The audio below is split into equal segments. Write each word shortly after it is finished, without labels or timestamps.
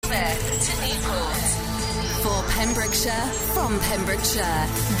to Newport. For Pembrokeshire, from Pembrokeshire,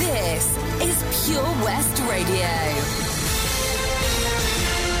 this is Pure West Radio.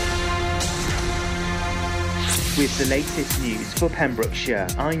 With the latest news for Pembrokeshire,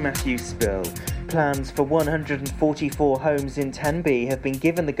 I'm Matthew Spill. Plans for 144 homes in Tenby have been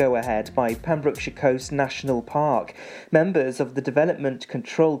given the go-ahead by Pembrokeshire Coast National Park. Members of the Development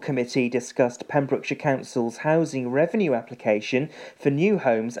Control Committee discussed Pembrokeshire Council's housing revenue application for new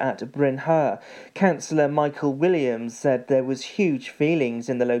homes at Bryn Hur. Councillor Michael Williams said there was huge feelings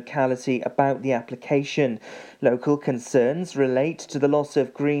in the locality about the application. Local concerns relate to the loss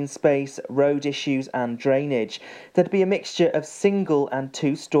of green space, road issues and drainage. There'd be a mixture of single and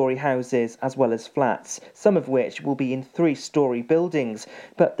two-storey houses as well as flats, some of which will be in three-storey buildings,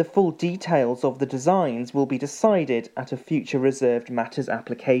 but the full details of the designs will be decided at a future reserved matters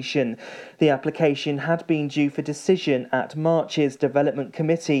application. The application had been due for decision at March's Development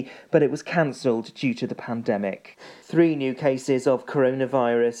Committee, but it was cancelled due to the pandemic. 3 new cases of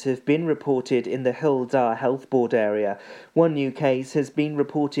coronavirus have been reported in the Hildar Health Board area. 1 new case has been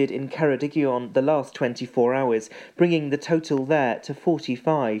reported in Ceredigion the last 24 hours, bringing the total there to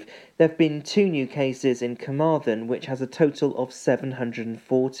 45. There have been 2 new cases in Carmarthen, which has a total of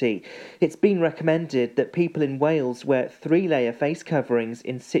 740. It's been recommended that people in Wales wear 3-layer face coverings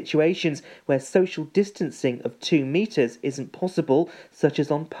in situations where social distancing of 2 metres isn't possible, such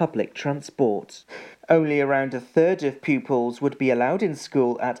as on public transport. Only around a third of pupils would be allowed in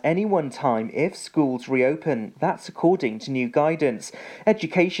school at any one time if schools reopen. That's according to new guidance.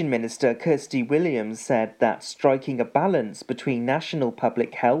 Education Minister Kirsty Williams said that striking a balance between national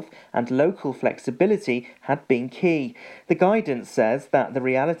public health and local flexibility had been key. The guidance says that the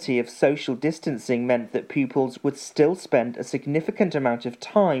reality of social distancing meant that pupils would still spend a significant amount of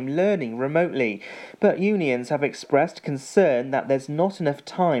time learning remotely. But unions have expressed concern that there's not enough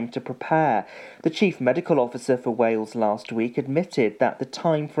time to prepare. The Chief Medical Officer for Wales last week admitted that the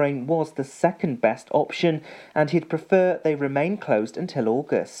time frame was the second best option and he'd prefer they remain closed until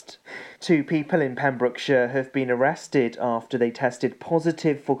August. 2 people in Pembrokeshire have been arrested after they tested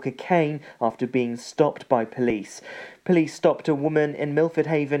positive for cocaine after being stopped by police. Police stopped a woman in Milford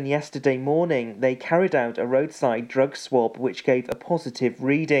Haven yesterday morning. They carried out a roadside drug swab which gave a positive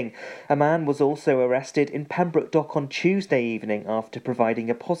reading. A man was also arrested in Pembroke Dock on Tuesday evening after providing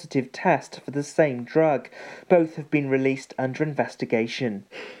a positive test for the same drug. Both have been released under investigation.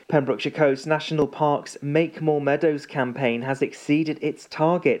 Pembrokeshire Coast National Park's Make More Meadows campaign has exceeded its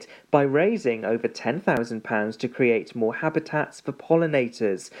target by raising over £10,000 to create more habitats for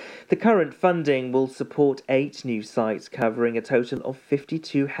pollinators. The current funding will support 8 new sites covering a total of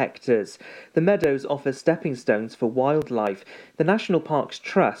 52 hectares. The meadows offer stepping stones for wildlife. The National Parks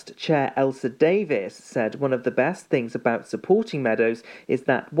Trust Chair Elsa Davis said one of the best things about supporting meadows is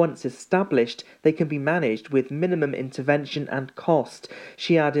that once established, they can be managed with minimum intervention and cost.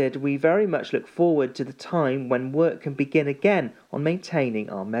 She added, "We very much look forward to the time when work can begin again on maintaining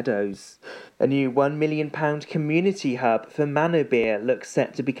our meadows." A new £1 million community hub for Manor Beer looks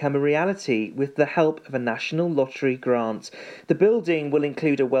set to become a reality with the help of a national lottery grant. The building will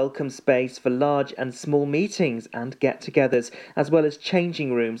include a welcome space for large and small meetings and get-togethers, as well as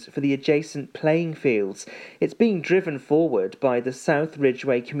changing rooms for the adjacent playing fields. It's being driven forward by the South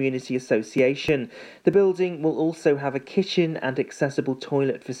Ridgeway Community Association. The building will also have a kitchen and accessible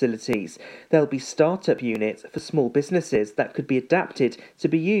toilet facilities. There'll be start-up units for small businesses that could be adapted to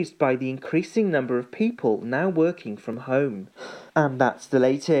be used by the increasing number of people now working from home. And that's the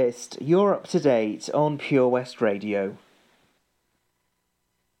latest. You're up to date on Pure West Radio.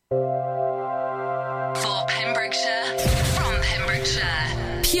 For Pembrokeshire, from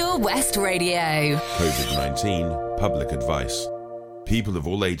Pembrokeshire, Pure West Radio. COVID-19 public advice. People of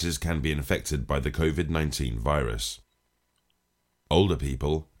all ages can be infected by the COVID-19 virus. Older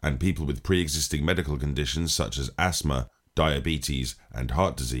people and people with pre-existing medical conditions such as asthma, diabetes and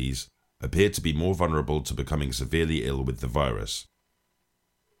heart disease appear to be more vulnerable to becoming severely ill with the virus.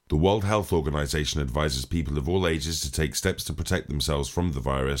 The World Health Organization advises people of all ages to take steps to protect themselves from the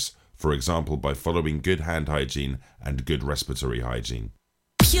virus, for example by following good hand hygiene and good respiratory hygiene.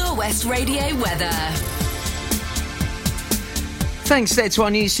 Pure West Radio weather. Thanks there to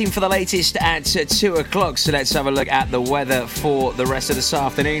our news team for the latest at 2 o'clock. So let's have a look at the weather for the rest of this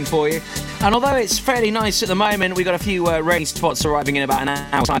afternoon for you. And although it's fairly nice at the moment, we've got a few rain spots arriving in about an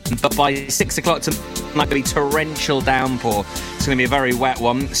hour's time. But by 6 o'clock tonight, going to be torrential downpour. It's going to be a very wet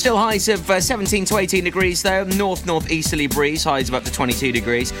one. Still highs of 17 to 18 degrees though. North-northeasterly breeze, highs of up to 22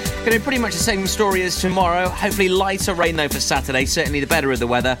 degrees. Going to be pretty much the same story as tomorrow. Hopefully lighter rain though for Saturday. Certainly the better of the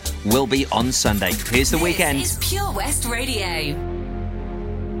weather will be on Sunday. Here's the weekend. This is Pure West Radio.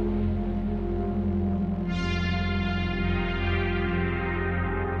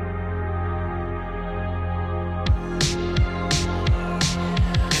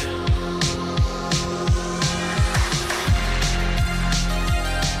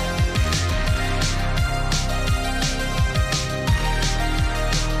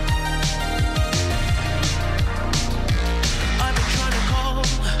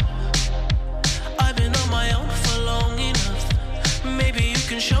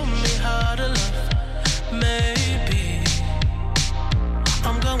 show me how to love. Maybe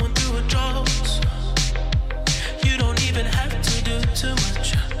I'm going through a drought. You don't even have to do too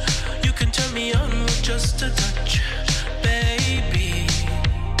much. You can turn me on with just a touch, baby.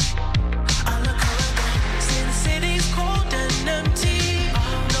 I look around, see the city's cold and empty.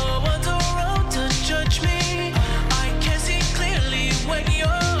 No one's around to judge me. I can see clearly when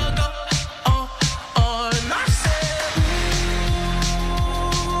you're gone. And I said, ooh,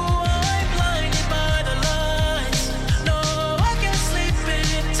 I'm blinded by the lights. No, I can't sleep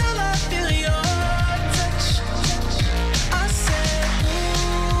until I feel your touch. I said,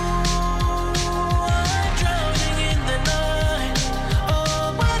 ooh, I'm drowning in the night. Oh,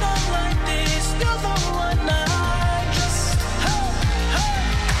 when I'm like this, you're the one I trust. Hey, hey,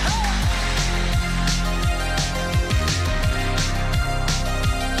 hey.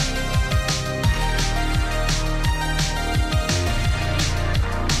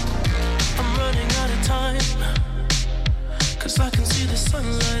 I'm running out of time, 'cause I can see the sun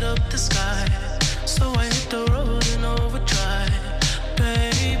light up the sky. So I hit the road in overdrive,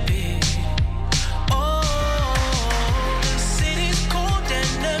 baby. Oh, the city's cold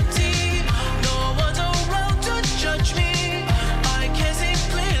and empty. No one's around to judge me. I can see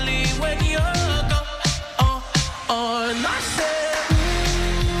clearly when you're gone. And I said,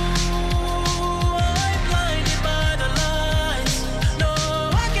 ooh, I'm blinded by the lights. No,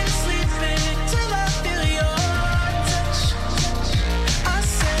 I can't sleep until I feel your touch. I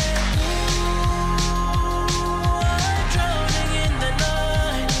said, ooh,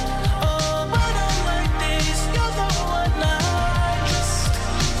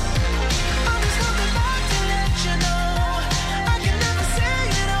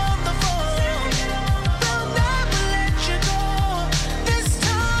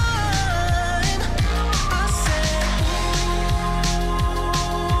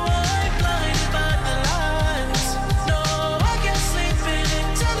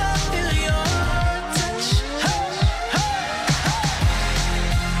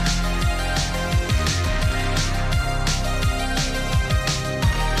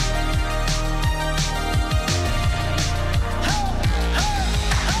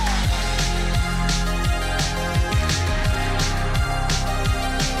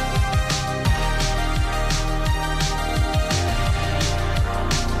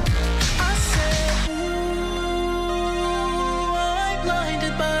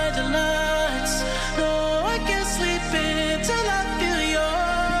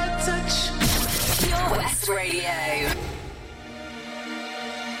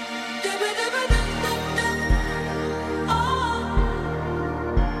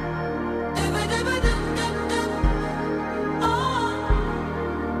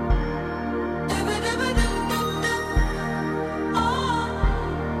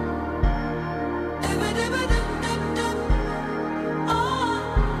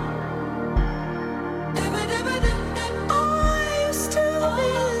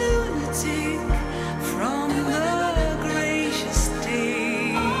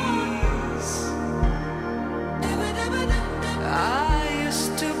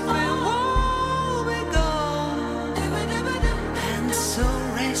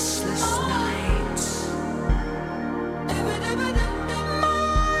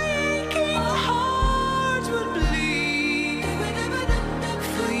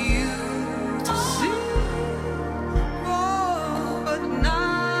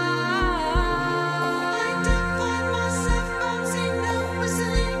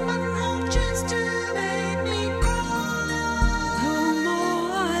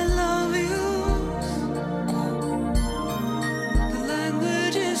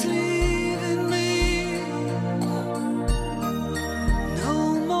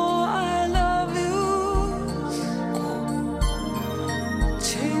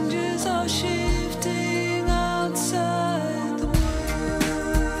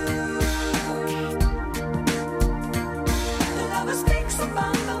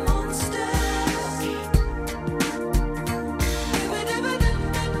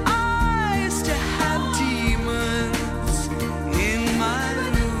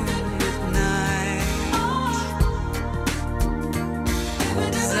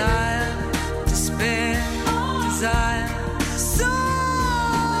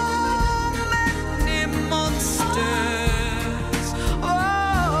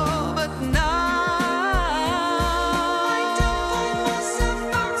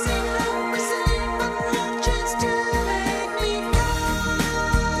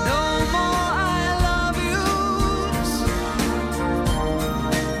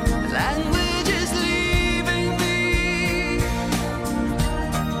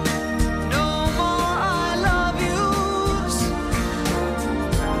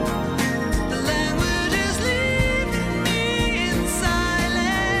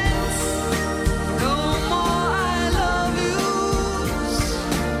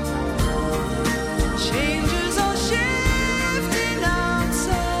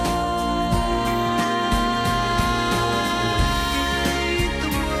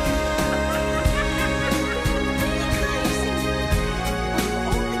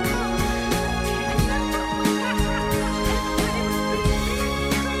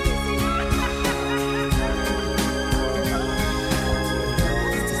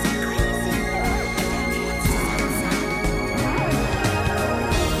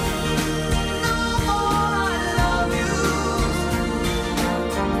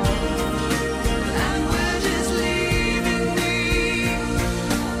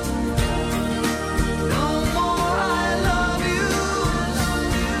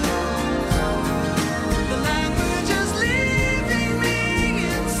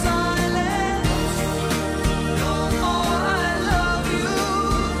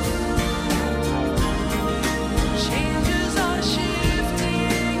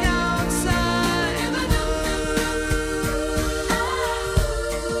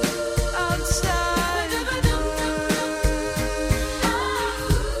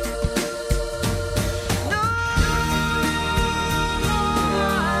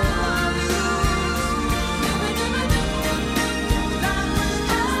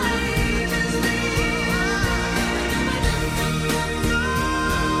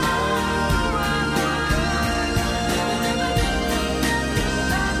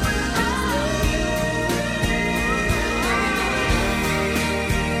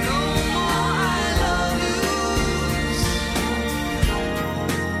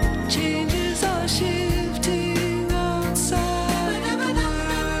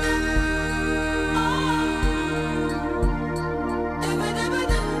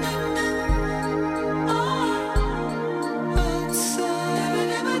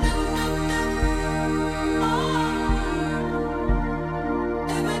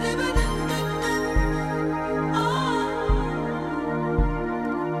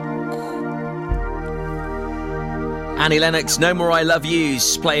 Annie Lennox, No More I Love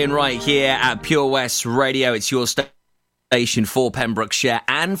Yous, playing right here at Pure West Radio. It's your station for Pembrokeshire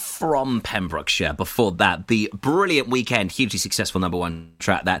and from Pembrokeshire. Before that, the brilliant Weekend, hugely successful number one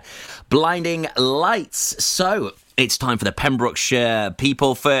track, that Blinding Lights. So it's time for the Pembrokeshire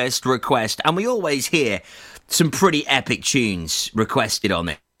People First request, and we always hear some pretty epic tunes requested on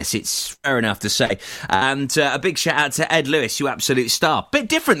it. It's fair enough to say. And a big shout out to Ed Lewis, you absolute star. Bit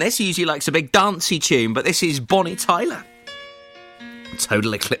different this, he usually likes a big dancey tune, but this is Bonnie Tyler.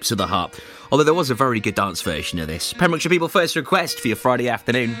 Total Eclipse of the Heart. Although there was a very good dance version of this. Pembrokeshire People First request for your Friday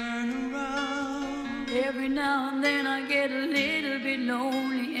afternoon. Every now and then I get a little bit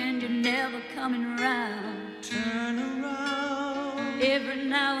lonely and you're never coming around. Turn around. Every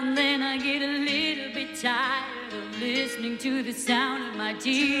now and then I get a little bit tired of listening to the sound of my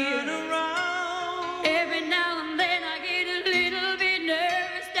tears. Turn around. Every now and then I get a little bit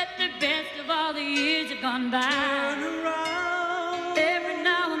nervous that the best of all the years have gone by. Turn around. Every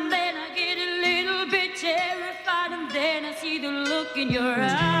now and then I get a little bit terrified, and then I see the look in your eyes.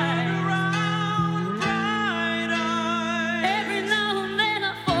 Turn around, bright eyes. Every now and then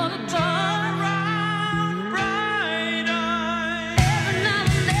I fall apart. Turn around, bright eyes. Every now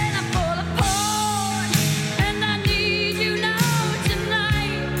and then I fall apart, and I need you now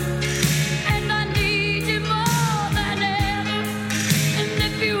tonight, and I need you more than ever. And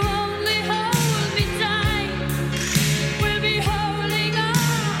if you only hold me tight, we'll be holding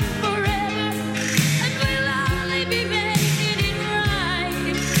on forever, and we'll only be making it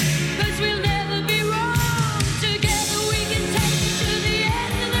right, 'cause we'll never be wrong. Together we can take it to the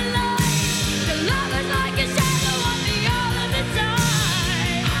end of the line. The love is like a shadow on me all of the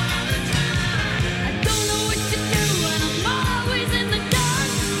time. I don't know what to do and I'm always in the dark.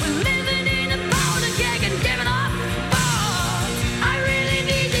 We're living in a powder keg and giving off balls. I really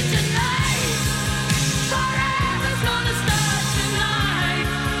need you tonight. Forever's gonna start tonight.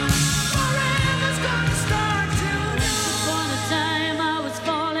 Forever's gonna start tonight. Upon a time I was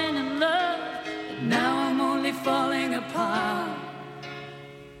falling in love, but now I'm only falling apart.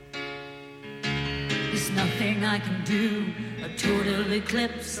 There's nothing I can do, a total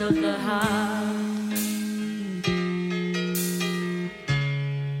eclipse of the heart.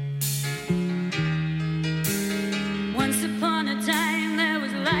 Once upon a time there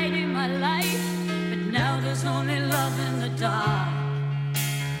was light in my life, but now there's only love in the dark.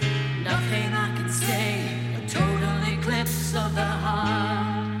 Nothing I can say, a total eclipse of the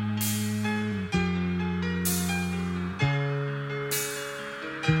heart.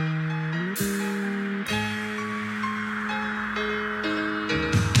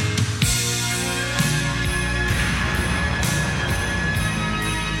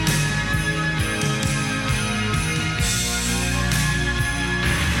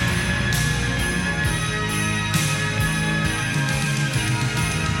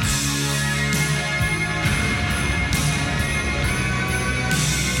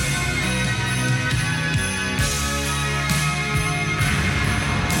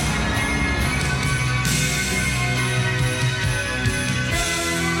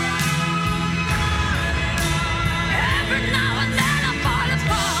 Every now and then I fall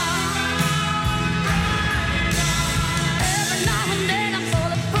apart. Every now and then I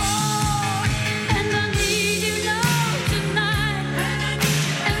fall apart, and I need you now tonight,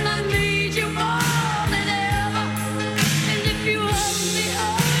 and I need you more than ever. And if you hold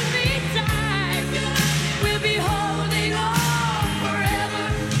me tight, we'll be holding on forever,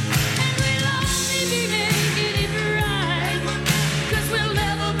 and we'll only be making it right, 'cause we'll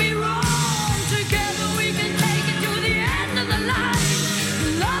never be wrong. Together we can take it to the end of the line.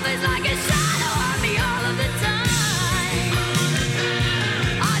 Love is like a shadow on me all of the time.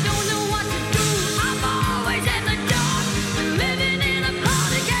 I don't know what to do, I'm always in the dark, living in a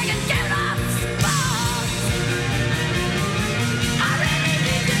powder keg and giving off sparks. I really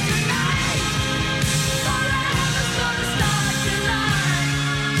need you tonight. Forever's gonna start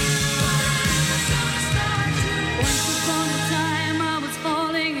tonight. Forever's gonna start tonight. Once upon a time I was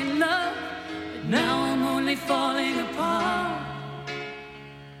falling in love, but now I'm only falling apart.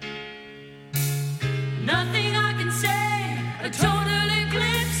 Nothing I can say, a total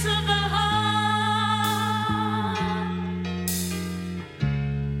eclipse of the heart.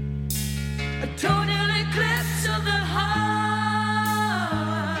 A total eclipse of the heart.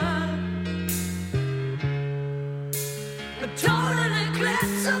 A total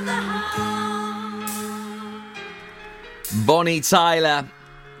eclipse of the heart. Bonnie Tyler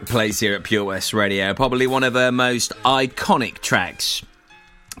plays here at Pure West Radio. Probably one of her most iconic tracks.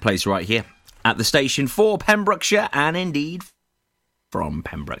 Plays right here at the station for Pembrokeshire and indeed from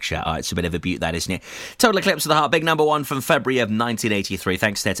Pembrokeshire. Oh, it's a bit of a beaut, that, isn't it? Total Eclipse of the Heart, big number one from February of 1983.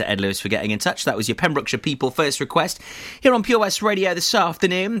 Thanks there to Ed Lewis for getting in touch. That was your Pembrokeshire People First request here on Pure West Radio this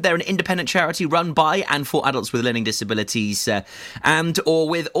afternoon. They're an independent charity run by and for adults with learning disabilities and or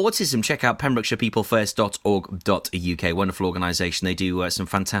with autism. Check out pembrokeshirepeoplefirst.org.uk. Wonderful organisation. They do some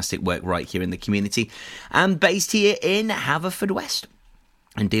fantastic work right here in the community and based here in Haverfordwest.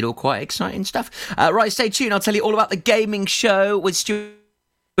 Indeed, all quite exciting stuff. Right, stay tuned. I'll tell you all about the gaming show with Stuart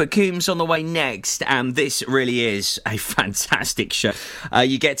Coombs on the way next. And this really is a fantastic show.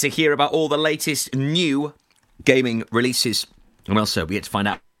 You get to hear about all the latest new gaming releases. And also, we get to find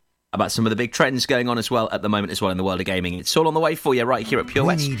out about some of the big trends going on as well at the moment as well in the world of gaming. It's all on the way for you right here at Pure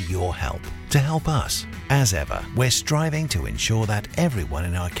West. We need your help to help us. As ever, we're striving to ensure that everyone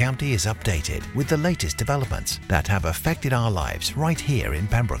in our county is updated with the latest developments that have affected our lives right here in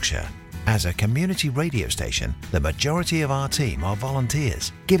Pembrokeshire. As a community radio station, the majority of our team are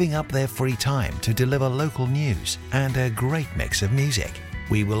volunteers, giving up their free time to deliver local news and a great mix of music.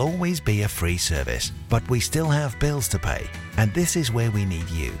 We will always be a free service, but we still have bills to pay, and this is where we need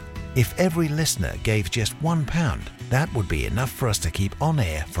you. If every listener gave just £1, that would be enough for us to keep on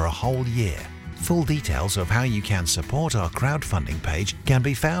air for a whole year. Full details of how you can support our crowdfunding page can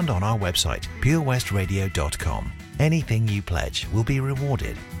be found on our website, purewestradio.com. Anything you pledge will be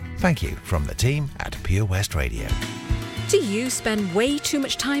rewarded. Thank you from the team at Pure West Radio. Do you spend way too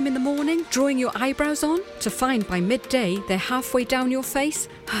much time in the morning drawing your eyebrows on to find by midday they're halfway down your face?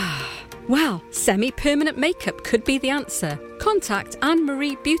 Well, semi-permanent makeup could be the answer. Contact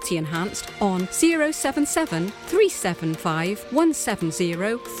Anne-Marie Beauty Enhanced on 077 375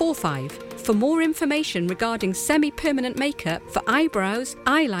 17045 for more information regarding semi-permanent makeup for eyebrows,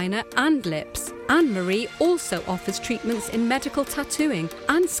 eyeliner and lips. Anne-Marie also offers treatments in medical tattooing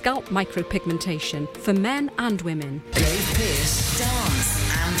and scalp micropigmentation for men and women. Dave Pearce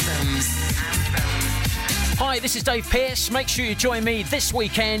Dance Anthems. Hi, this is Dave Pearce. Make sure you join me this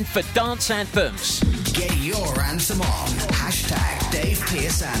weekend for Dance Anthems. Get your anthem on. Hashtag Dave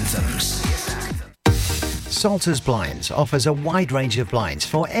Pearce Anthems. Salters Blinds offers a wide range of blinds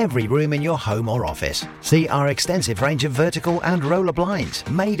for every room in your home or office. See our extensive range of vertical and roller blinds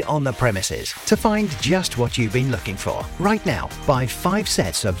made on the premises to find just what you've been looking for. Right now, buy 5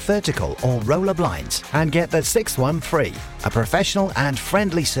 sets of vertical or roller blinds and get the 6th one free. A professional and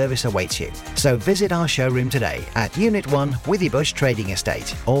friendly service awaits you. So visit our showroom today at Unit 1 Withybush Trading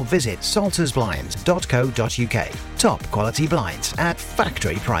Estate or visit saltersblinds.co.uk. Top quality blinds at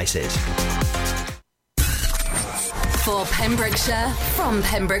factory prices. For Pembrokeshire, from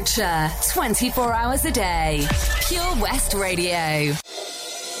Pembrokeshire, 24 hours a day. Pure West Radio.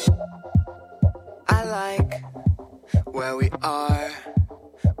 I like where we are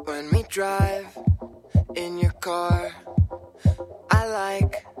when we drive in your car. I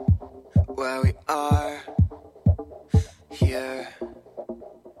like where we are here.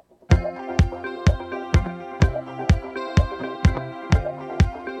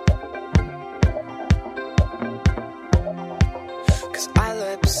 Our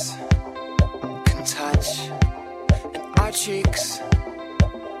lips can touch and our cheeks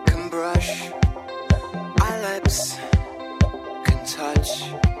can brush. Our lips can touch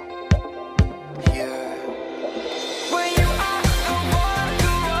here. When you are the one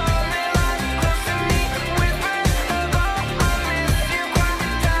who only lies close to me, whispering about I miss you quite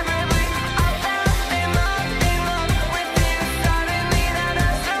terribly. I fell in love with you suddenly. That I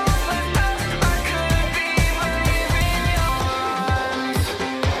so much I could be believing your arms.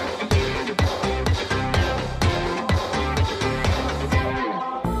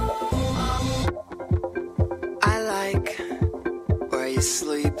 I like where you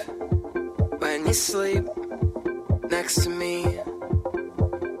sleep when you sleep next to me.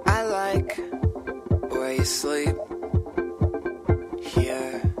 I like where you sleep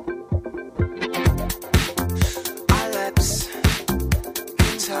here. Our lips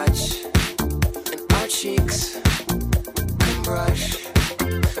can touch and our cheeks can brush.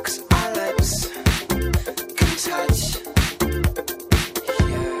 'Cause our lips can touch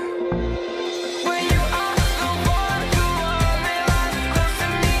here. When you are the one who only lies close to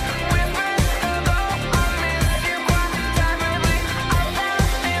me, whispering about I miss you quite terribly. I fell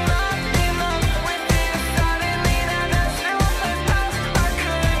in love with you suddenly.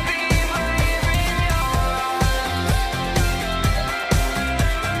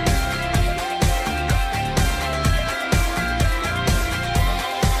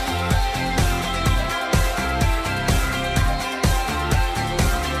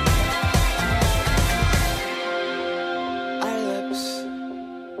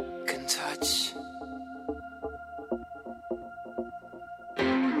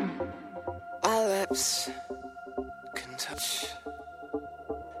 lips can touch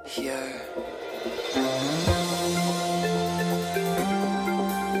here.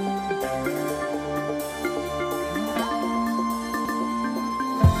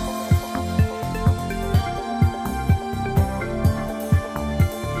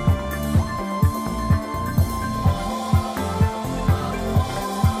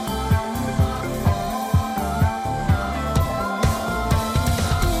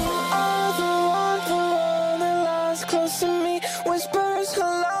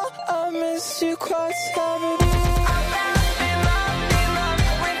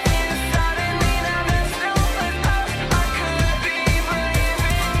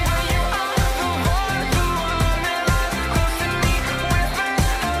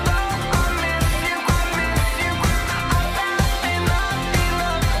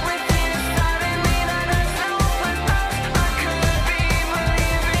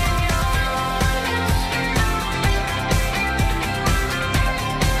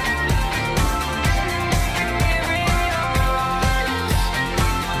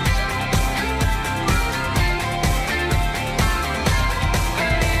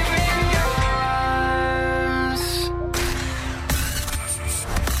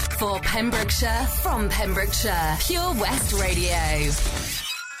 Pembrokeshire, from Pembrokeshire, Pure West Radio.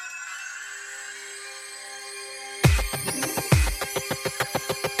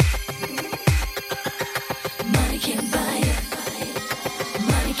 Money can't buy it.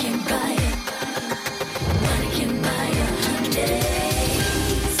 Money can't buy it. Money can't buy it.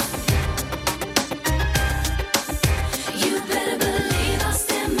 Days. You better believe I'll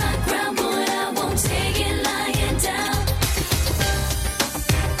stand my ground, boy. I won't take it lying down.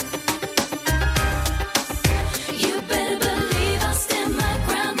 You better believe I'll stand my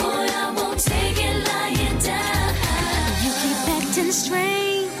ground, boy. I won't take it lying down. You keep acting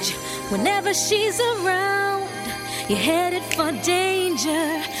strange whenever she's around. You're headed for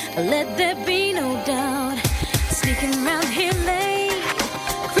danger, let there be no doubt. Sneaking around here late,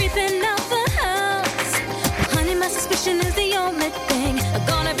 creeping out the house. Honey, my suspicion is the only thing I'm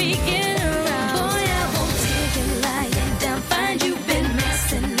gonna be getting around. Boy, I won't take it lying down. Find you've been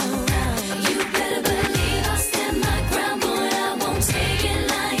messing around. You better believe I'll stand my ground, boy. I won't take it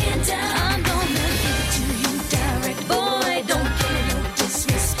lying down. I'm gonna give it to you direct, boy. Don't give me no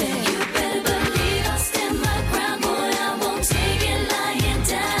disrespect. You better believe I'll stand my ground, boy. I won't take it lying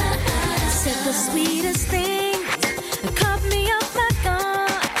down. Said the sweetest thing, caught me off my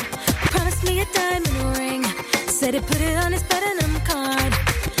guard. Promised me a diamond ring, said he put it on his platinum card.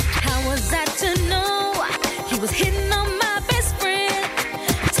 How was I to know he was hitting on my best friend?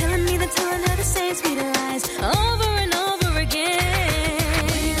 Telling me that telling her the same sweet lies over and over again.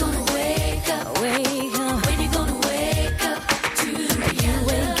 When you gonna wake up? Wake up. When you gonna wake up to you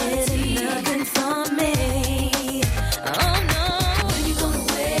ain't getting nothing from me. Oh no. When you gonna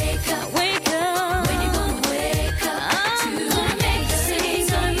wake up? Wake up. When you gonna wake up? I'm gonna make you see,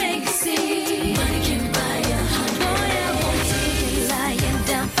 gonna make you see. Money can buy you. Boy, I won't take it lying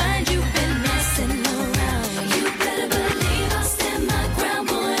down. Find you've been messing around. You better believe I'll stand my ground,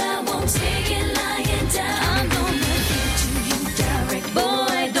 boy. I won't take it lying down. I'm gonna give it to you direct,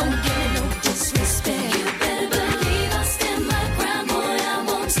 boy. Don't give me no disrespect. You better believe I'll stand my ground, boy. I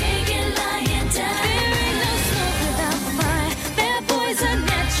won't take it lying down. There ain't no smoke without fire. That boy's a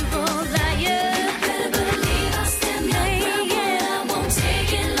natural liar. You better believe I'll stand my ground, boy. I won't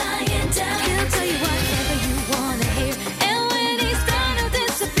take it lying down. He'll tell you whatever you wanna hear, and when he's done, he'll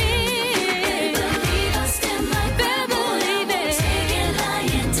disappear. You better believe I'll stand my ground, boy. I won't take it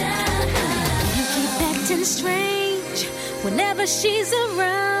lying down. You keep acting strange whenever she's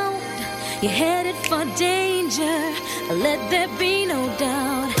around. You're headed for danger, let there be no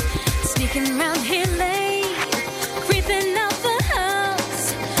doubt. Sneaking around here late, creeping out the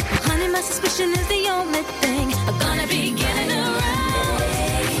house. Honey, my suspicion is the only thing I'm gonna be getting around.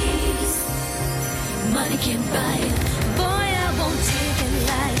 Money can buy it. Boy, I won't take it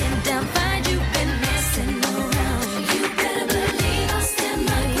lying down. Find you've been messing around. You better believe I'll stand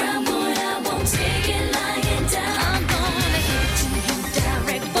my ground, boy. I won't take it lying down. I'm gonna give it to you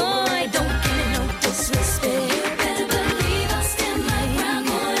direct, boy. Don't give me no disrespect. You better believe I'll stand my ground,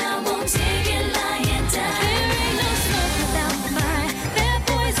 boy. I won't take it lying down. There ain't no smoke without fire. That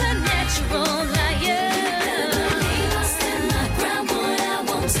boy's a natural liar. You better believe I'll stand my ground, boy. I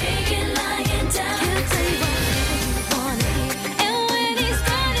won't take it lying down. He'll tell you whatever you wanna hear, and when he's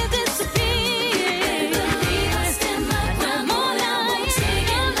done, he'll disappear. You better believe I'll stand my ground, boy. I won't take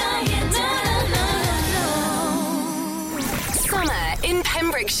it lying down. Summer in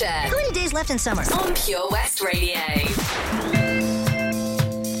Pembrokeshire. 20 days left in summer. On Pure West Radio.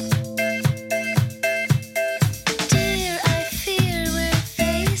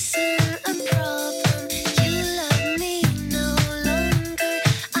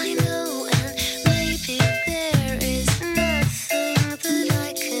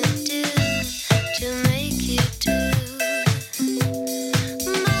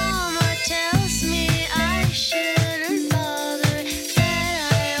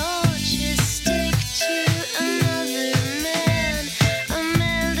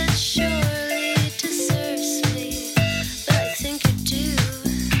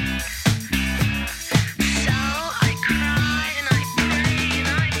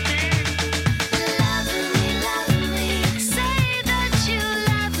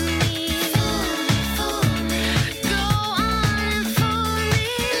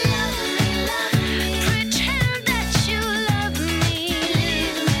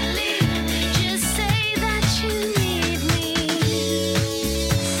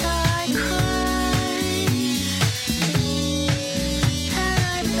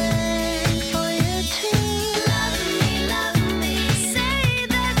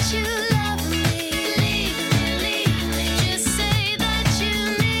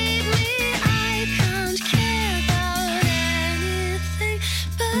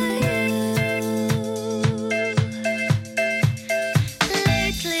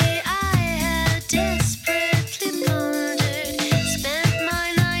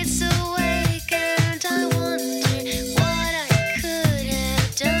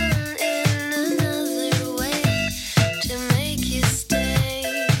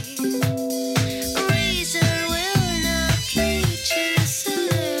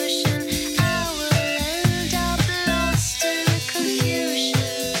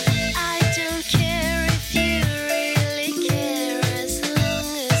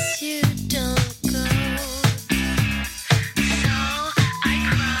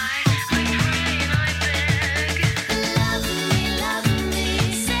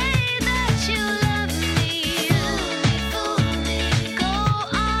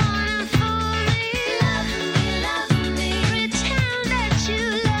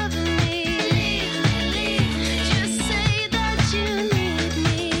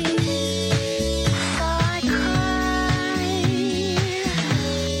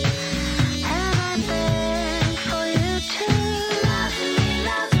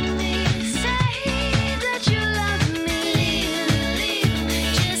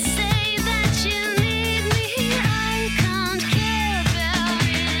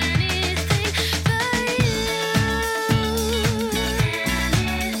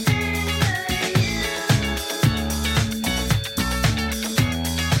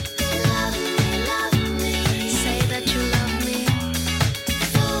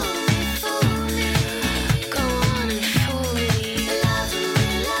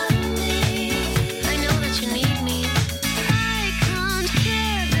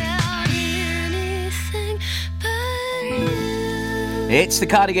 It's the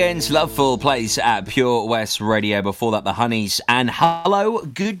Cardigans, Loveful Place at Pure West Radio. Before that, the Honeys and Hello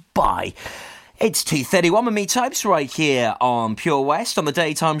Goodbye. It's 2:31 with me, Types, right here on Pure West on the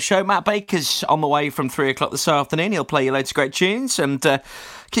daytime show. Matt Baker's on the way from 3 o'clock this afternoon. He'll play you loads of great tunes and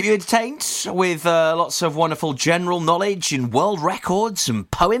keep you entertained with lots of wonderful general knowledge and world records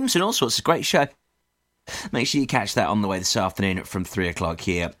and poems and all sorts of great show. Make sure you catch that on the way this afternoon from 3 o'clock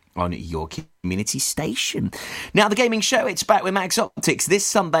here on your community station. Now, the gaming show, it's back with Mags Optics this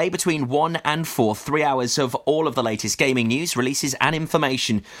Sunday between 1 and 4. 3 hours of all of the latest gaming news, releases and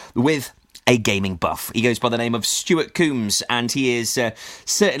information with a gaming buff. He goes by the name of Stuart Coombs, and he is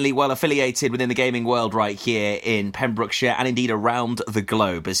certainly well affiliated within the gaming world right here in Pembrokeshire and indeed around the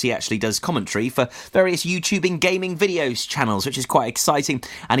globe, as he actually does commentary for various YouTubing gaming videos channels, which is quite exciting,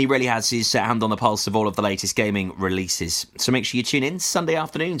 and he really has his hand on the pulse of all of the latest gaming releases. So make sure you tune in Sunday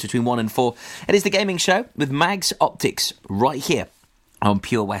afternoons between 1 and 4. It is the gaming show with Mags Optics right here on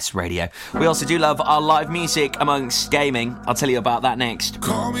Pure West Radio. We also do love our live music amongst gaming. I'll tell you about that next.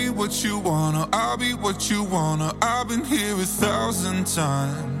 Call me what you wanna, I'll be what you wanna. I've been here 1,000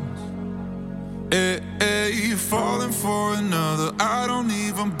 times. Hey, falling for another, I don't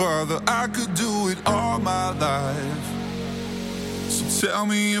even bother. I could do it all my life. So tell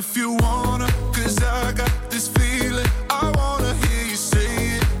me if you wanna, 'cause I got this feeling. I wanna hear you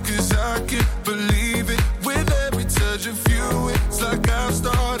say it, 'cause I can't believe it. With every touch of you, it's like I've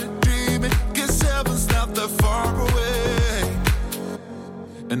started dreaming. 'Cause heaven's not that far away.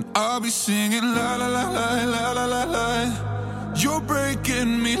 And I'll be singing la la la la la la la la. You're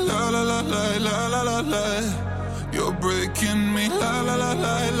breaking me la la la la la la la la. You're breaking me la la la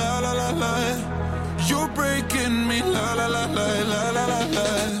la la la la la. You're breaking me la la la la la la la la.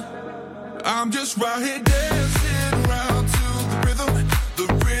 I'm just right here dancing around to the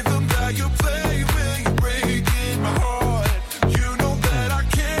rhythm that you play when you're breaking my heart. You know that I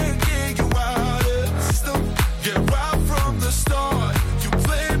can't get you out of the system. Yeah, right from the start, you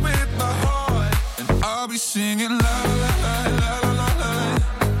play with my heart, and I'll be singing la la la la la la la.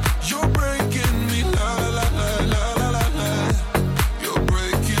 You're breaking me la la la la la la la. You're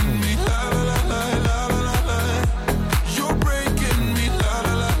breaking me la la la la la la la. You're breaking me la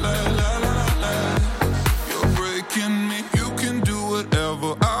la la la la la la. You're breaking me. You can do whatever.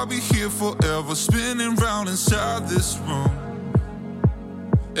 I'll be here forever, spinning round inside this room.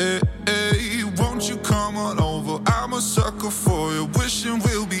 Hey, won't you come on over? I'm a sucker for you, wishing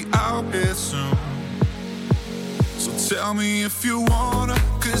we'll be out here soon. So tell me if you wanna,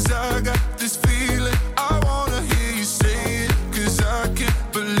 'cause I got this feeling. I wanna hear you say it, 'cause I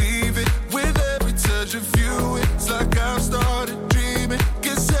can't believe it. With every touch of you, it's like I've started dreaming.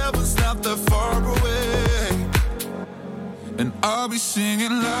 'Cause heaven's not that far away. And I'll be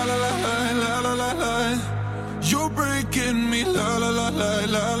singing la la la la la la la la. You're breaking me la la la la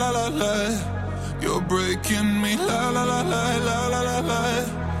la la la la. You're breaking me la la la la la la la la.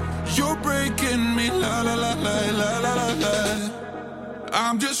 You're breaking me la la la la la la la la.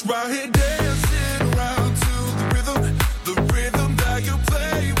 I'm just right here dancing around to the rhythm that you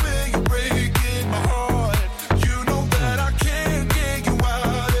play when you're breaking my heart. You know that I can't get you out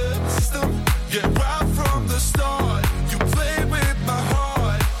of the system. Yeah, right from the start, you play with my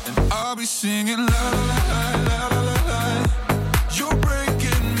heart, and I'll be singing la la la la la la la. You're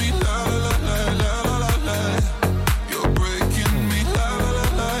breaking me la la la la la la la. You're breaking me la la la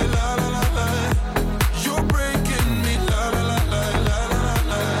la la la la. You're breaking me la la la la la la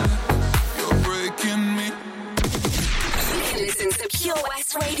la. You're breaking me. You can listen to Pure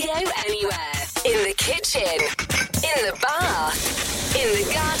West Radio anywhere. In the kitchen, in the bar, in the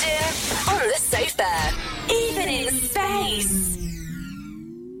garden, on the sofa, even in space.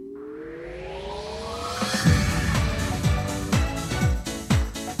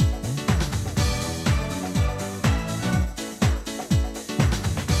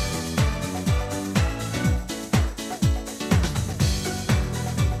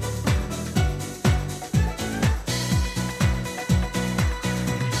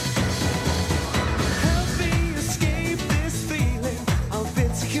 Helping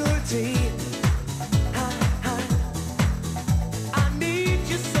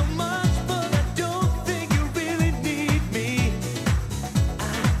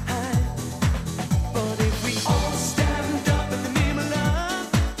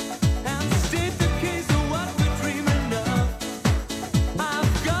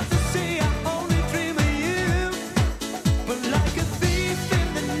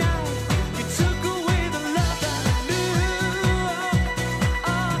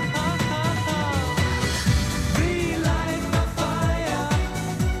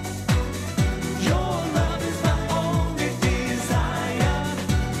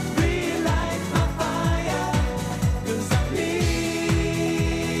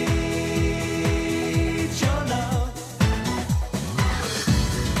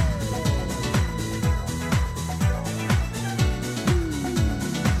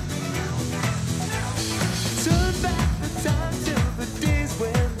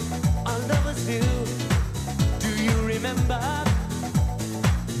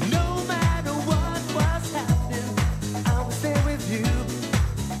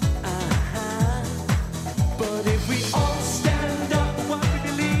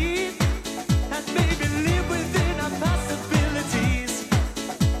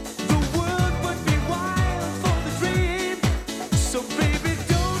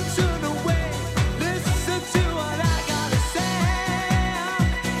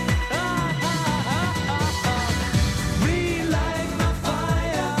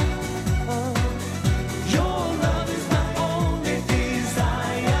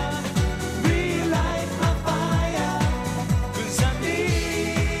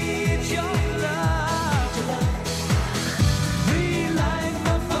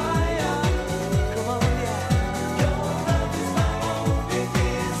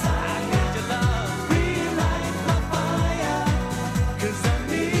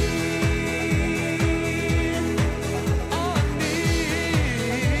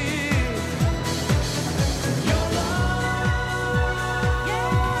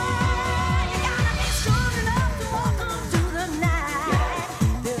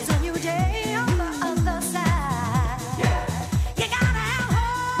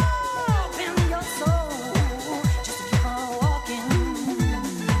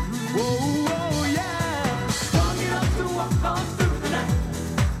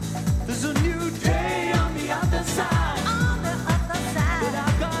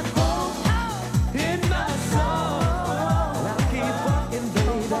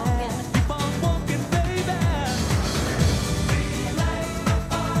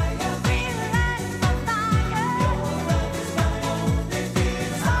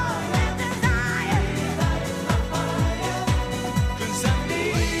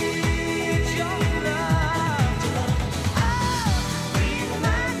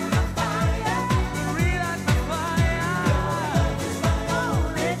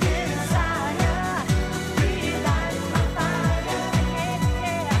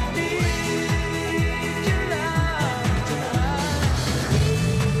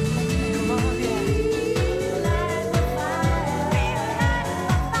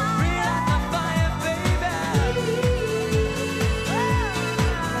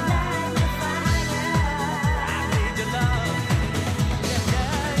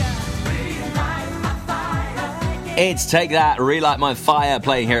It's Take That, Relight My Fire,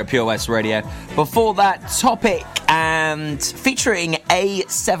 playing here at Pure West Radio. Before that, Topic and featuring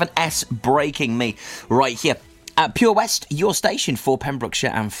A7S, Breaking Me, right here at Pure West, your station for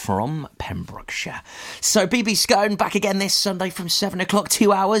Pembrokeshire and from Pembrokeshire. So BB Scone back again this Sunday from 7 o'clock.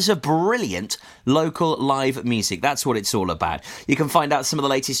 2 hours of brilliant local live music. That's what it's all about. You can find out some of the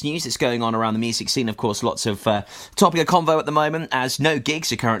latest news that's going on around the music scene. Of course, lots of topic of convo at the moment, as no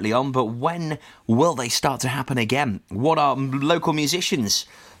gigs are currently on. But when will they start to happen again? What are local musicians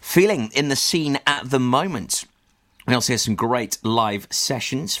feeling in the scene at the moment? We also have some great live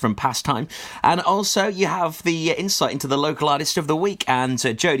sessions from past time. And also, you have the insight into the local artist of the week. And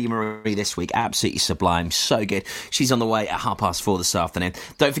Jodie Marie this week, absolutely sublime, so good. She's on the way at 4:30 this afternoon.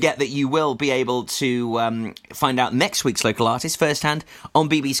 Don't forget that you will be able to find out next week's local artist firsthand on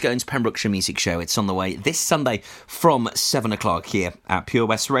BB Scone's Pembrokeshire Music Show. It's on the way this Sunday from 7 o'clock here at Pure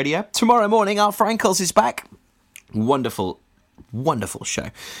West Radio. Tomorrow morning, our Frankles is back. Wonderful show.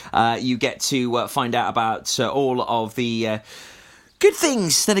 You get to find out about all of the good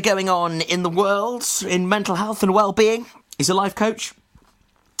things that are going on in the world in mental health and well-being. He's a life coach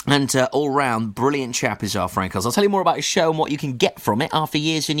and all-round brilliant chap is our Frankles. I'll tell you more about his show and what you can get from it after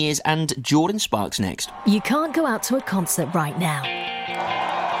Years and Years and Jordan Sparks next. You can't go out to a concert right now.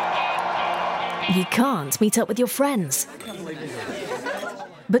 You can't meet up with your friends.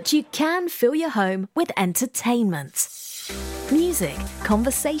 But you can fill your home with entertainment. Music,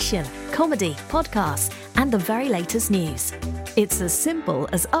 conversation, comedy, podcasts, and the very latest news. It's as simple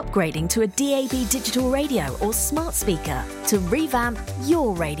as upgrading to a DAB digital radio or smart speaker to revamp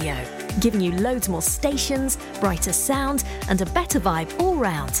your radio, giving you loads more stations, brighter sound, and a better vibe all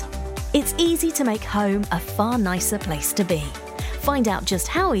round. It's easy to make home a far nicer place to be. Find out just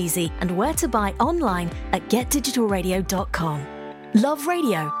how easy and where to buy online at getdigitalradio.com. Love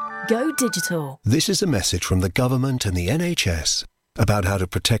radio. Go digital. This is a message from the government and the NHS about how to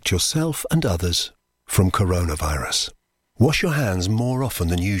protect yourself and others from coronavirus. Wash your hands more often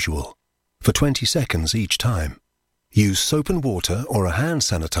than usual, for 20 seconds each time. Use soap and water or a hand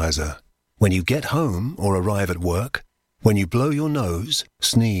sanitizer when you get home or arrive at work, when you blow your nose,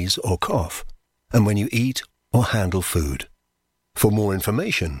 sneeze or cough, and when you eat or handle food. For more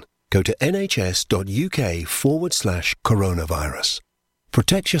information, go to nhs.uk/coronavirus.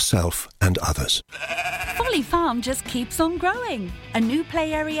 Protect yourself and others. Folly Farm just keeps on growing. A new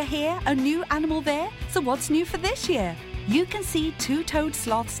play area here, a new animal there. So what's new for this year? You can see two-toed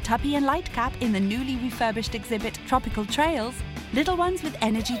sloths Tuppy and Lightcap in the newly refurbished exhibit Tropical Trails. Little ones with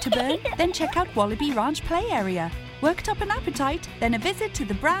energy to burn? Then check out Wallaby Ranch play area. Worked up an appetite? Then a visit to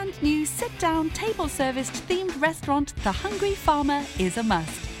the brand new sit-down, table-serviced themed restaurant The Hungry Farmer is a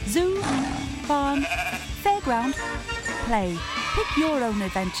must. Zoo, farm, fairground, play. Pick your own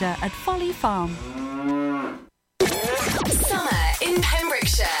adventure at Folly Farm. Summer in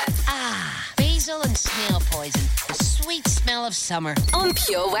Pembrokeshire. Basil and snail poison. The sweet smell of summer. On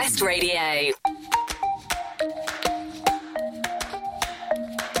Pure West Radio.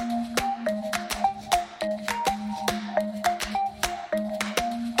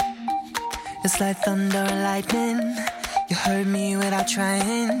 It's like thunder and lightning. You heard me without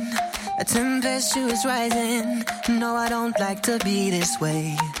trying. A tempestuous rising. No, I don't like to be this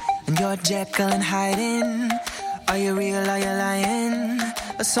way. And you're Jekyll and hiding. Are you real, are you lying?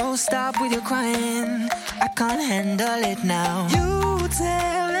 So stop with your crying. I can't handle it now. You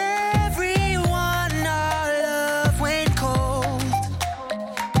tell everyone our love went cold.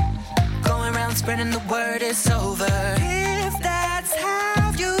 Going around spreading the word it's over. If that's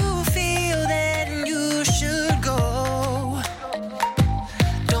how you feel, then you should go.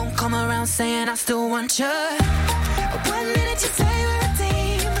 Don't come around saying I still want you. 1 minute you say we're a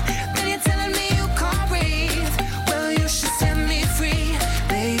team, then you're telling me you can't breathe. Well, you should set me free,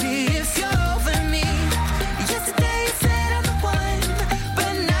 baby, if you're over me. Yesterday you said I'm the one,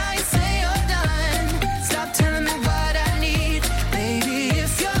 but now you say you're done. Stop telling me what I need, baby,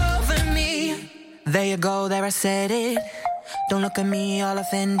 if you're over me. There you go, there I said it. Don't look at me all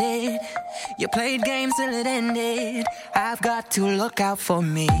offended. You played games till it ended. I've got to look out for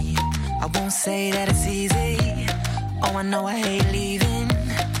me. I won't say that it's easy. Oh, I know I hate leaving,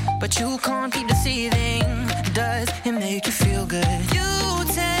 but you can't keep deceiving. Does it make you feel good? You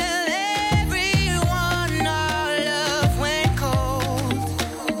tell everyone our love went cold.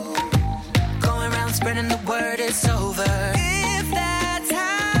 Going around spreading the word it's over. If that's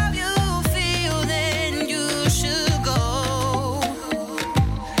how you feel, then you should go.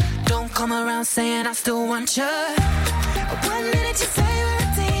 Don't come around saying I still want you. 1 minute you say we're a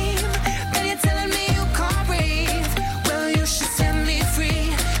team, then you're telling me you can't breathe. Well, you should set me free,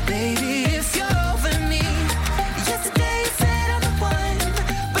 baby, if you're over me. Yes,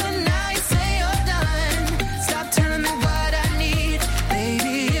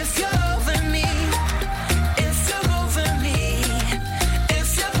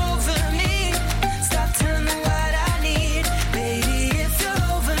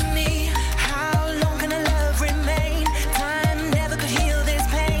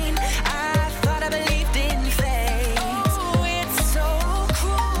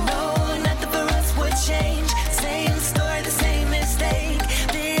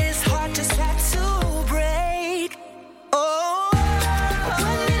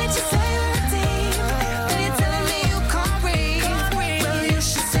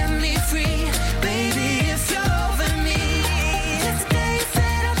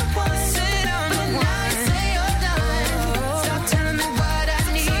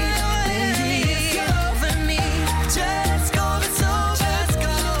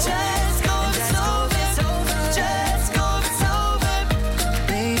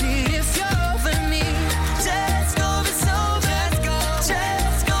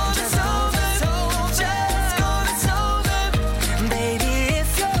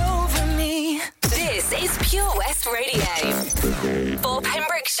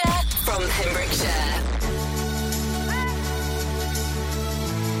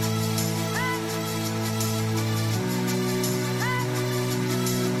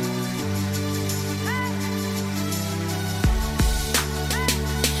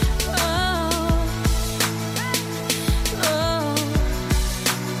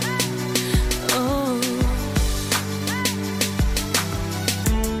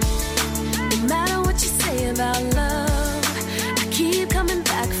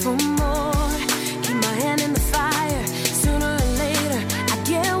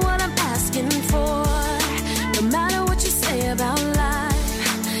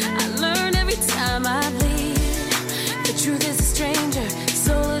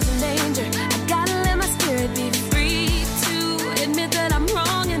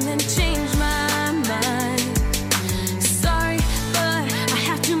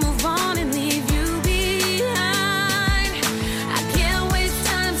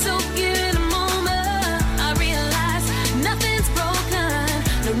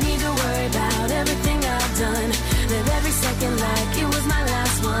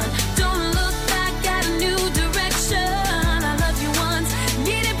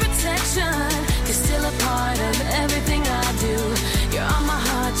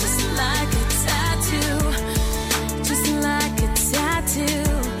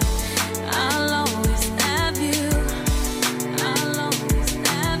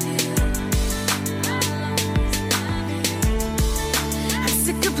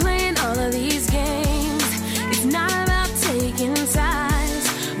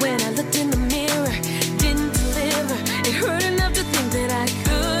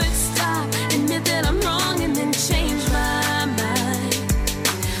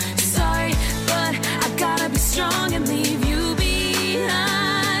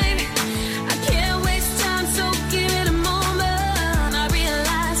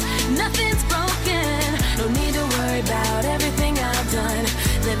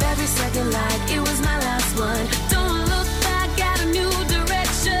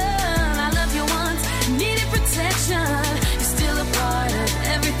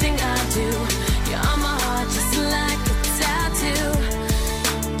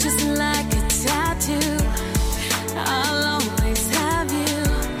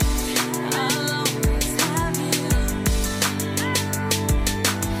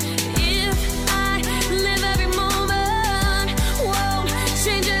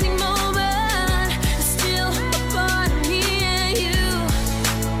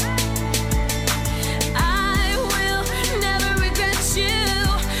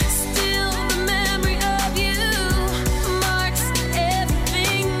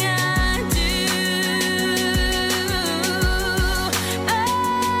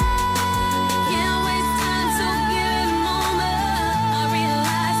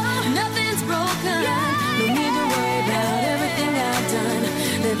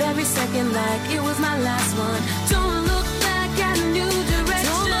 every second like it was my last one. Don't look back, got a new direction.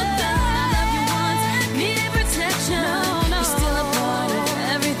 Don't look back. I love you once, needed protection. No, no. You're still a part of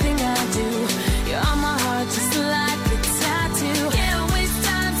everything I do. You're on my heart just like a tattoo. Can't waste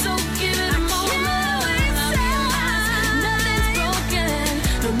time, so give it a moment. Nothing's broken.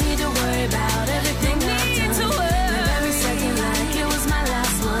 No need to worry about everything I've done. Live every second like it was my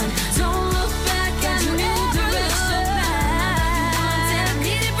last one. Don't look back, got a new direction.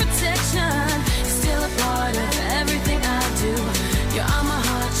 Needed protection. You're still a part of everything I do. You're on my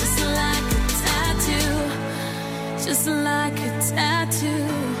heart just like a tattoo. Just like a tattoo.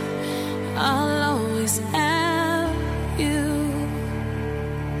 I'll always have you.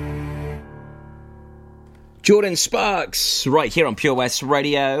 Jordan Sparks, right here on Pure West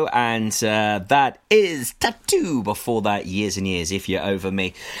Radio, and that is Tattoo. Before that, Years and Years, If You're Over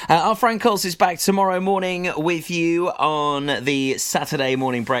Me. Our Frank Coles is back tomorrow morning with you on the Saturday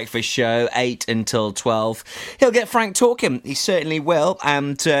morning breakfast show, 8 until 12. He'll get Frank talking, he certainly will,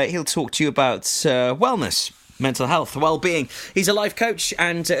 and he'll talk to you about wellness, mental health, well-being. He's a life coach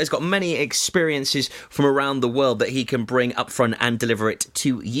and has got many experiences from around the world that he can bring up front and deliver it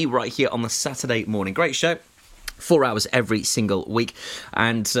to you right here on the Saturday morning. Great show. 4 hours every single week.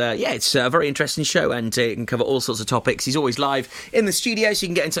 And yeah, it's a very interesting show, and it can cover all sorts of topics. He's always live in the studio, so you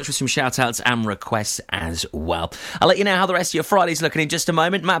can get in touch with some shout-outs and requests as well. I'll let you know how the rest of your Friday's looking in just a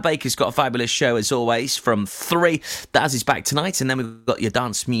moment. Matt Baker's got a fabulous show, as always, from 3. Daz is back tonight, and then we've got your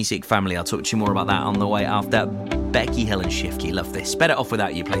dance music family. I'll talk to you more about that on the way after. Becky Hill and Shifty, love this. Better Off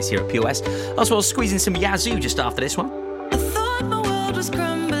Without You plays here at Pure West. Also, I'll squeeze in some Yazoo just after this one. I thought my world was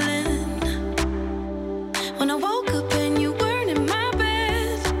crumbling when I woke up and you weren't in my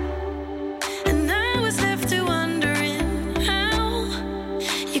bed, and I was left to wondering how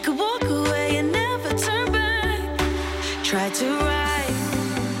you could walk away and never turn back. Tried to right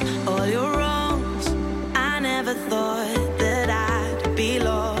all your wrongs. I never thought that I'd be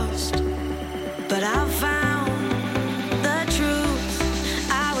lost, but I found the truth.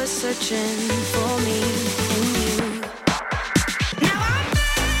 I was searching for me in you. Now I'm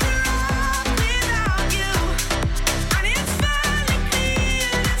better off without you, and it's finally clear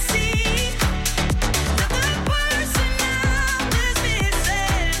to see that the person I was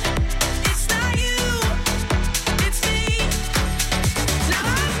missing, it's not you, it's me. Now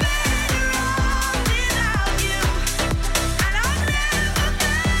I'm better off without you, and I've never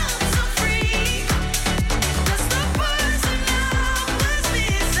felt so free. 'Cause the person I was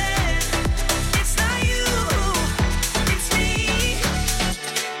missing, it's not you, it's me.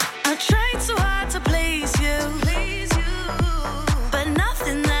 I tried so hard to please you, but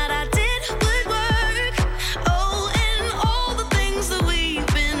nothing that I did would work. Oh, and all the things that we've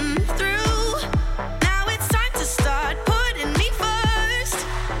been through. Now it's time to start putting me first.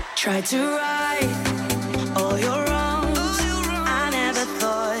 Tried to right all your wrongs. I never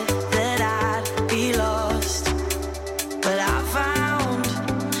thought that I'd be lost, but I found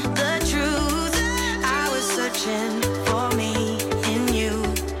the truth. I was searching for me in you.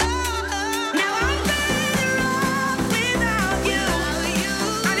 Now I'm better off without you,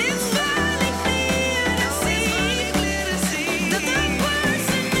 and it's finally clear to see that the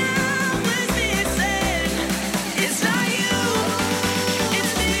person I was missing, it's not you,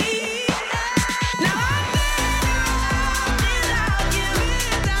 it's me. Now I'm better off without you,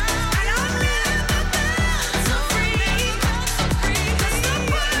 and I've never felt so free. 'Cause the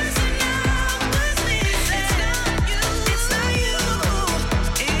person I was missing, it's not you,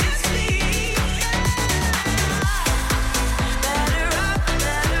 it's me. Better off,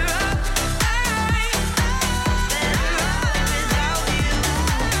 better off, better off without you.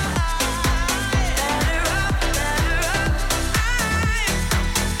 Better off, better off,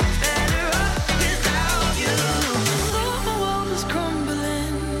 better off without you. Thought my world was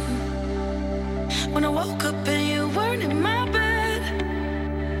crumbling when I woke up and you weren't in my bed,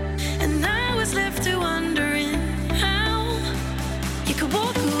 and I was left to wondering how you could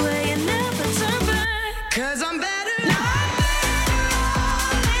walk away and never turn back. 'Cause I'm better now. I'm better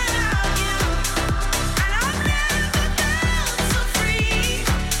off without you, and I've never felt so free.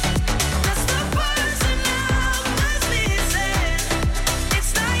 'Cause the person I was missing,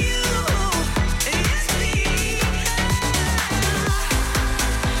 it's not you, it's me.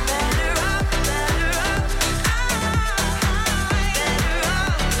 Better off, better off, better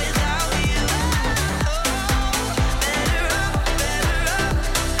off without you. Better off, better off,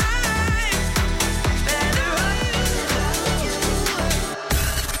 better off.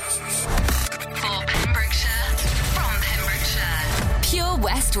 For Pembrokeshire, from Pembrokeshire, Pure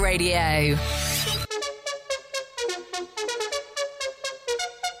West Radio.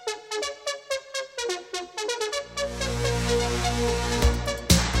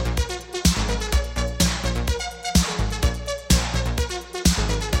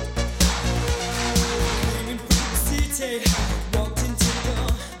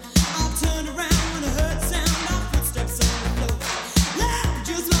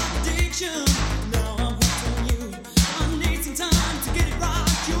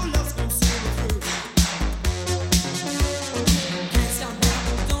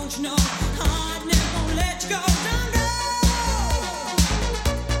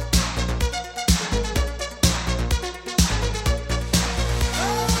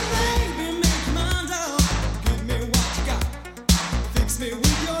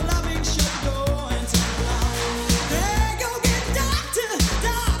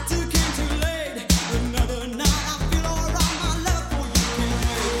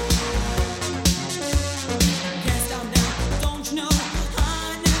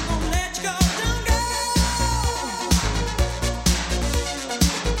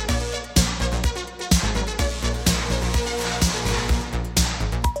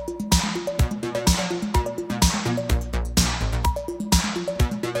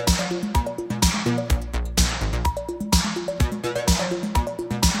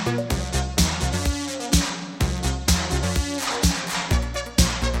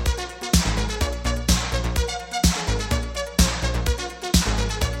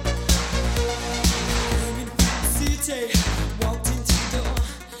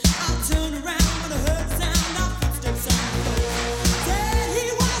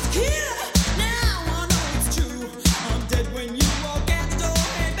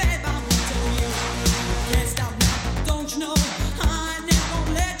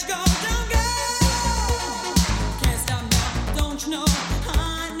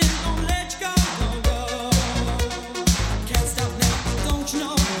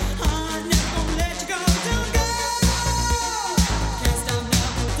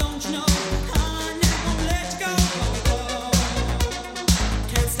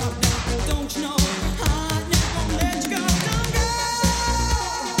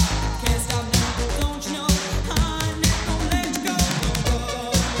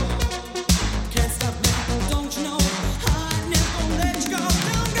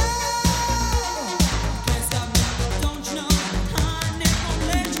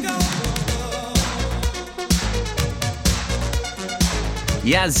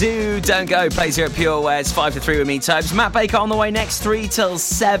 Yazoo, Don't Go, plays here at Pure West, 5 to 3 with me, Tobes. Matt Baker on the way next, 3 till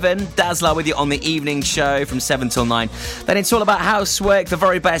 7. Dazzler with you on the evening show from 7 till 9. Then it's all about housework, the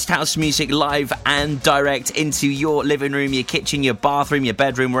very best house music live and direct into your living room, your kitchen, your bathroom, your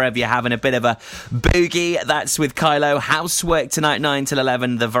bedroom, wherever you're having a bit of a boogie. That's with Kylo. Housework tonight, 9 till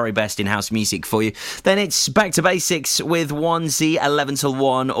 11, the very best in house music for you. Then it's back to basics with 1Z, 11 till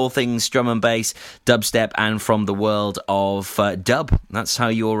 1, all things drum and bass, dubstep, and from the world of dub. That's how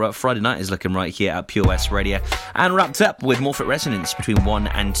your Friday night is looking right here at Pure West Radio. And wrapped up with Morphic Resonance between 1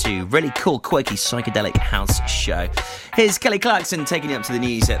 and 2. Really cool, quirky, psychedelic house show. Here's Kelly Clarkson taking you up to the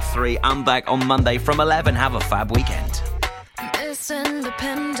news at 3. I'm back on Monday from 11. Have a fab weekend. Miss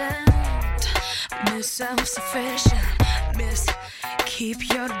Independent, Miss Self-Sufficient, Miss Keep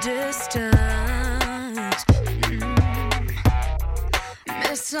Your Distance,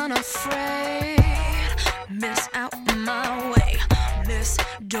 Miss Unafraid, Miss Out My Way, Miss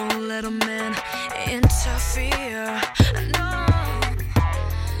Don't Let a Man Interfere, no,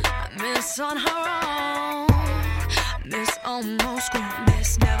 Miss On Her Own, Miss Almost Grown,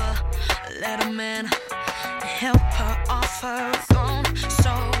 Miss Never Let a Man help her off her throne.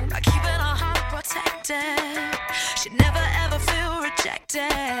 So by keeping her heart protected, she'd never ever feel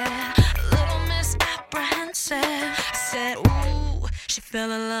rejected. Little Miss Apprehensive said, ooh, she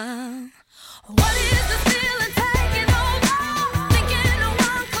fell in love. What is the feeling taking over? Thinking no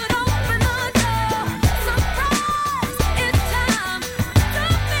one could open the door. Surprise, it's time to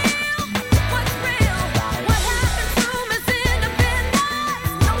feel what's real. What happened to Miss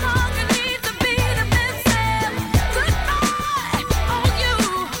Independence no longer needs to be defensive. Goodbye, all you,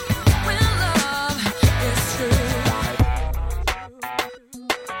 when love is true.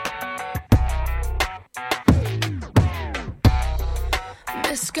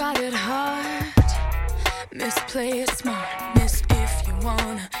 Miss got it hard, Miss play it smart, Miss if you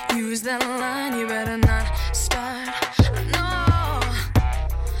wanna use that line, you better not start. No,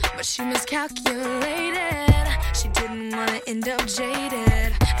 but she miscalculated. She didn't wanna end up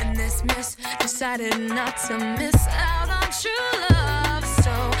jaded, and this miss decided not to miss out on true love.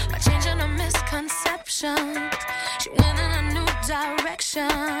 So by changing her misconceptions, she went in a new direction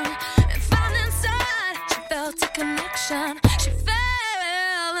and found inside she felt a connection.